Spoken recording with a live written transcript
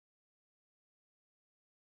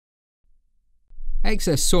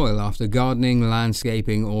Excess soil after gardening,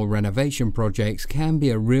 landscaping, or renovation projects can be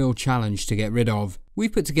a real challenge to get rid of.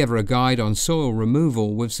 We've put together a guide on soil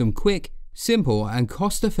removal with some quick, simple, and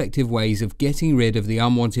cost-effective ways of getting rid of the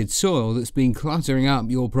unwanted soil that's been cluttering up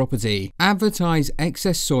your property. Advertise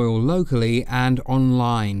excess soil locally and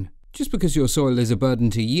online. Just because your soil is a burden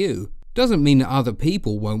to you doesn't mean that other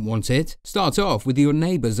people won't want it. Start off with your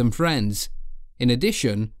neighbors and friends. In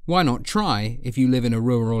addition, why not try, if you live in a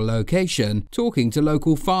rural location, talking to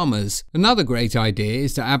local farmers? Another great idea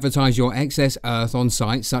is to advertise your excess earth on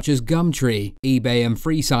sites such as Gumtree, eBay and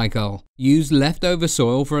FreeCycle. Use leftover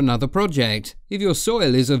soil for another project. If your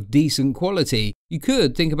soil is of decent quality, you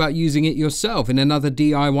could think about using it yourself in another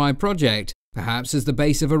DIY project. Perhaps as the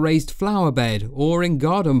base of a raised flower bed or in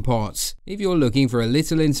garden pots. If you're looking for a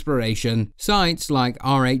little inspiration, sites like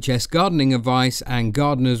RHS Gardening Advice and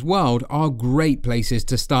Gardener's World are great places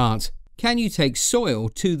to start. Can you take soil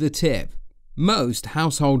to the tip? Most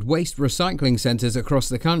household waste recycling centres across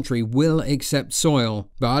the country will accept soil,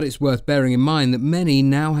 but it's worth bearing in mind that many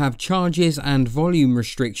now have charges and volume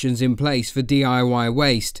restrictions in place for DIY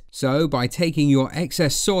waste. So by taking your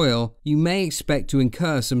excess soil, you may expect to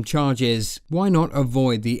incur some charges. Why not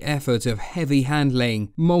avoid the effort of heavy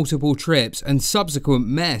handling, multiple trips and subsequent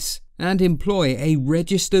mess, and employ a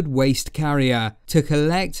registered waste carrier to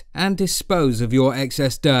collect and dispose of your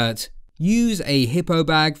excess dirt? Use a Hippo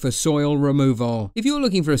bag for soil removal. If you're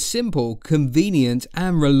looking for a simple, convenient,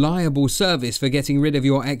 and reliable service for getting rid of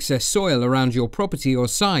your excess soil around your property or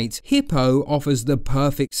site, Hippo offers the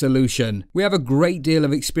perfect solution. We have a great deal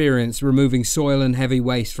of experience removing soil and heavy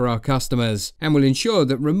waste for our customers, and will ensure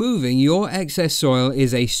that removing your excess soil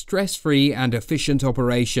is a stress-free and efficient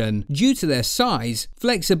operation. Due to their size,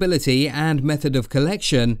 flexibility, and method of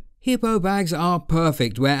collection, Hippo bags are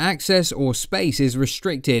perfect where access or space is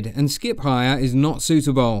restricted and skip hire is not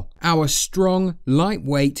suitable. Our strong,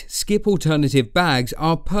 lightweight skip alternative bags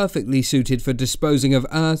are perfectly suited for disposing of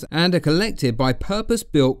earth and are collected by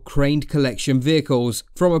purpose-built craned collection vehicles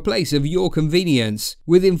from a place of your convenience,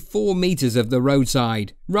 within 4 meters of the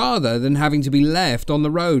roadside, rather than having to be left on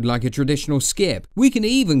the road like a traditional skip. We can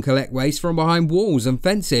even collect waste from behind walls and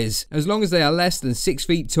fences, as long as they are less than 6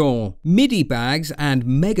 feet tall. Midi bags and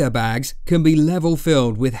mega bags can be level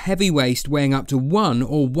filled with heavy waste weighing up to 1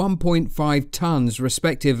 or 1.5 tons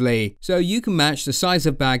respectively, so you can match the size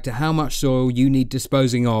of bag to how much soil you need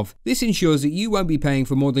disposing of. This ensures that you won't be paying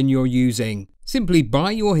for more than you're using. Simply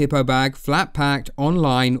buy your Hippo bag flat packed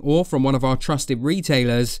online or from one of our trusted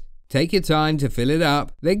retailers. Take your time to fill it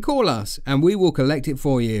up, then call us and we will collect it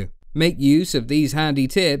for you. Make use of these handy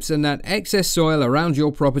tips and that excess soil around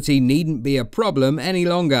your property needn't be a problem any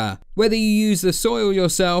longer. Whether you use the soil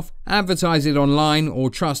yourself, advertise it online, or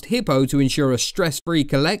trust Hippo to ensure a stress-free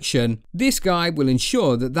collection, this guide will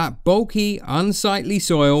ensure that bulky, unsightly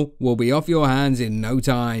soil will be off your hands in no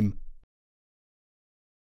time.